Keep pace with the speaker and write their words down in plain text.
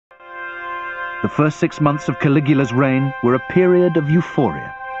The first 6 months of Caligula's reign were a period of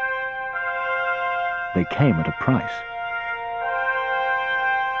euphoria. They came at a price.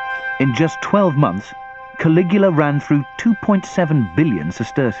 In just 12 months, Caligula ran through 2.7 billion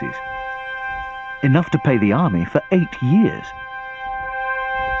sesterces, enough to pay the army for 8 years.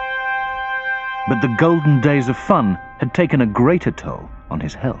 But the golden days of fun had taken a greater toll on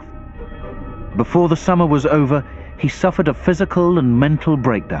his health. Before the summer was over, he suffered a physical and mental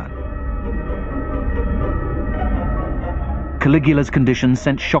breakdown. Caligula's condition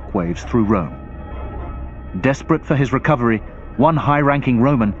sent shockwaves through Rome. Desperate for his recovery, one high-ranking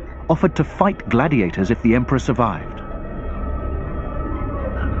Roman offered to fight gladiators if the emperor survived.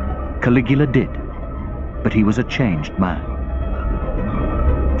 Caligula did, but he was a changed man.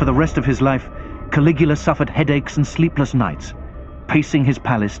 For the rest of his life, Caligula suffered headaches and sleepless nights, pacing his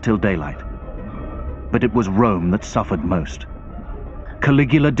palace till daylight. But it was Rome that suffered most.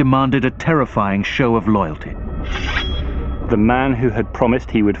 Caligula demanded a terrifying show of loyalty. The man who had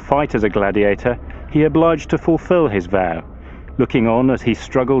promised he would fight as a gladiator, he obliged to fulfill his vow, looking on as he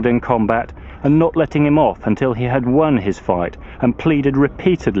struggled in combat and not letting him off until he had won his fight and pleaded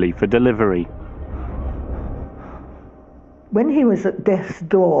repeatedly for delivery. When he was at death's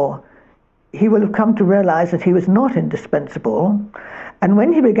door, he will have come to realize that he was not indispensable, and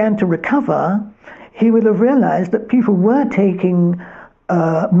when he began to recover, he will have realized that people were taking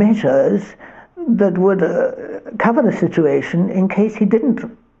measures that would cover the situation in case he didn't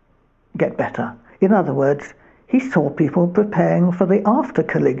get better. In other words, he saw people preparing for the after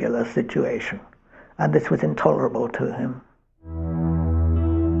Caligula situation, and this was intolerable to him.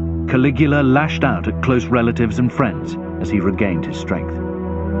 Caligula lashed out at close relatives and friends as he regained his strength.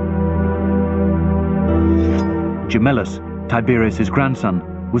 Gemellus, Tiberius's grandson,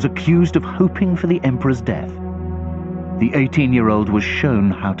 was accused of hoping for the emperor's death. The 18-year-old was shown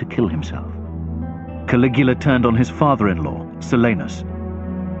how to kill himself. Caligula turned on his father-in-law, Silanus.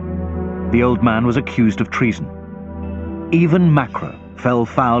 The old man was accused of treason. Even Macro fell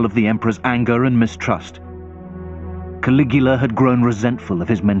foul of the emperor's anger and mistrust. Caligula had grown resentful of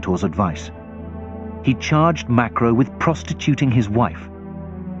his mentor's advice. He charged Macro with prostituting his wife.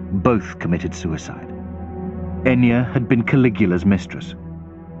 Both committed suicide. Ennia had been Caligula's mistress.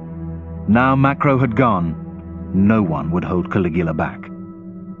 Now Macro had gone, no one would hold Caligula back.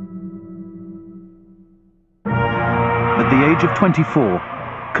 At the age of 24,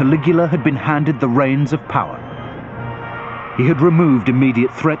 Caligula had been handed the reins of power. He had removed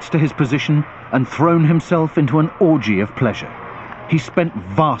immediate threats to his position and thrown himself into an orgy of pleasure. He spent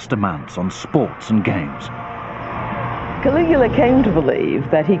vast amounts on sports and games. Caligula came to believe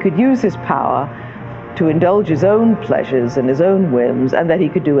that he could use his power to indulge his own pleasures and his own whims, and that he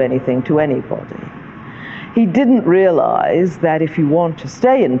could do anything to anybody. He didn't realize that if you want to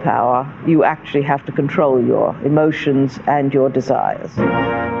stay in power, you actually have to control your emotions and your desires.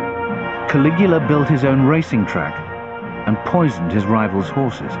 Caligula built his own racing track and poisoned his rivals'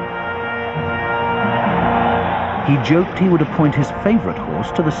 horses. He joked he would appoint his favorite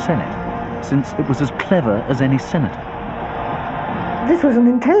horse to the Senate, since it was as clever as any senator. This was an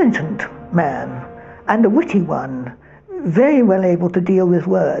intelligent man, and a witty one, very well able to deal with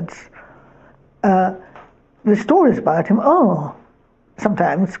words. The stories about him are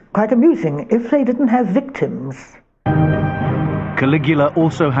sometimes quite amusing if they didn't have victims. Caligula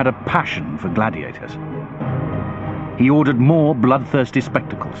also had a passion for gladiators. He ordered more bloodthirsty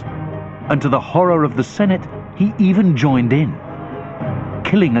spectacles, and to the horror of the Senate, he even joined in,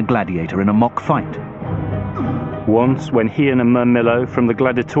 killing a gladiator in a mock fight. Once, when he and a Murmillo from the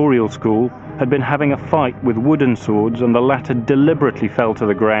gladiatorial school had been having a fight with wooden swords and the latter deliberately fell to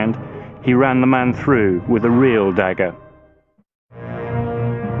the ground, he ran the man through with a real dagger.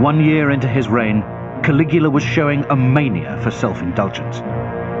 1 year into his reign, Caligula was showing a mania for self-indulgence.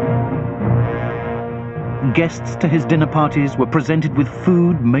 Guests to his dinner parties were presented with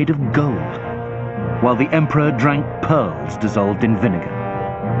food made of gold, while the emperor drank pearls dissolved in vinegar.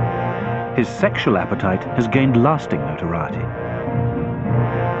 His sexual appetite has gained lasting notoriety.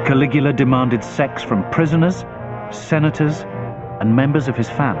 Caligula demanded sex from prisoners, senators, and members of his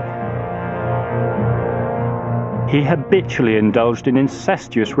family. He habitually indulged in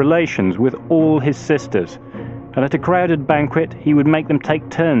incestuous relations with all his sisters, and at a crowded banquet he would make them take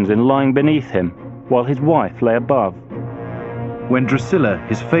turns in lying beneath him, while his wife lay above. When Drusilla,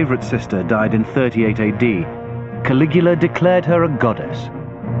 his favorite sister, died in 38 AD, Caligula declared her a goddess.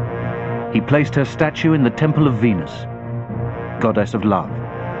 He placed her statue in the Temple of Venus, goddess of love.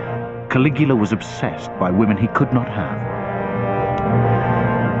 Caligula was obsessed by women he could not have.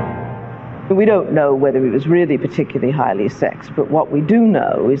 We don't know whether he was really particularly highly sexed, but what we do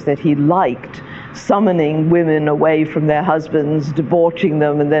know is that he liked summoning women away from their husbands, debauching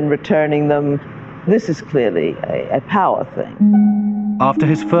them, and then returning them. This is clearly a power thing. After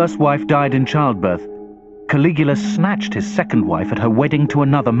his first wife died in childbirth, Caligula snatched his second wife at her wedding to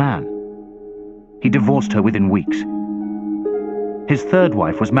another man. He divorced her within weeks. His third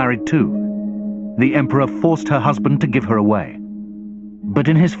wife was married too. The emperor forced her husband to give her away. But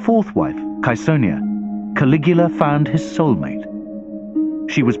in his fourth wife, Caesonia, Caligula found his soulmate.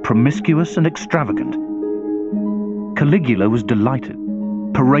 She was promiscuous and extravagant. Caligula was delighted,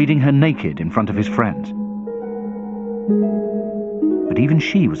 parading her naked in front of his friends. But even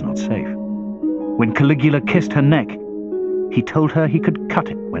she was not safe. When Caligula kissed her neck, he told her he could cut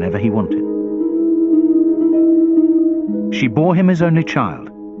it whenever he wanted. She bore him his only child,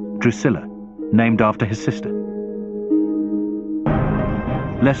 Drusilla, named after his sister.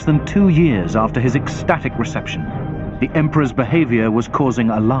 Less than 2 years after his ecstatic reception, the emperor's behavior was causing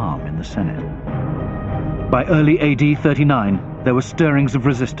alarm in the Senate. By early AD 39, there were stirrings of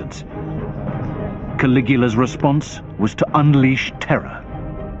resistance. Caligula's response was to unleash terror.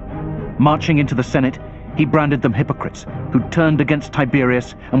 Marching into the Senate, he branded them hypocrites who turned against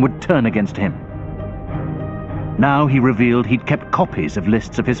Tiberius and would turn against him. Now he revealed he'd kept copies of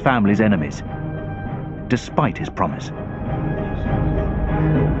lists of his family's enemies, despite his promise.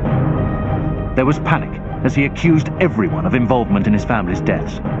 There was panic as he accused everyone of involvement in his family's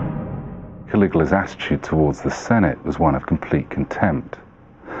deaths. Caligula's attitude towards the Senate was one of complete contempt.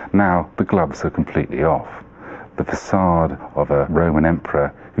 Now the gloves are completely off. The facade of a Roman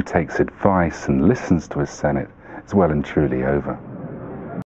emperor who takes advice and listens to his Senate is well and truly over.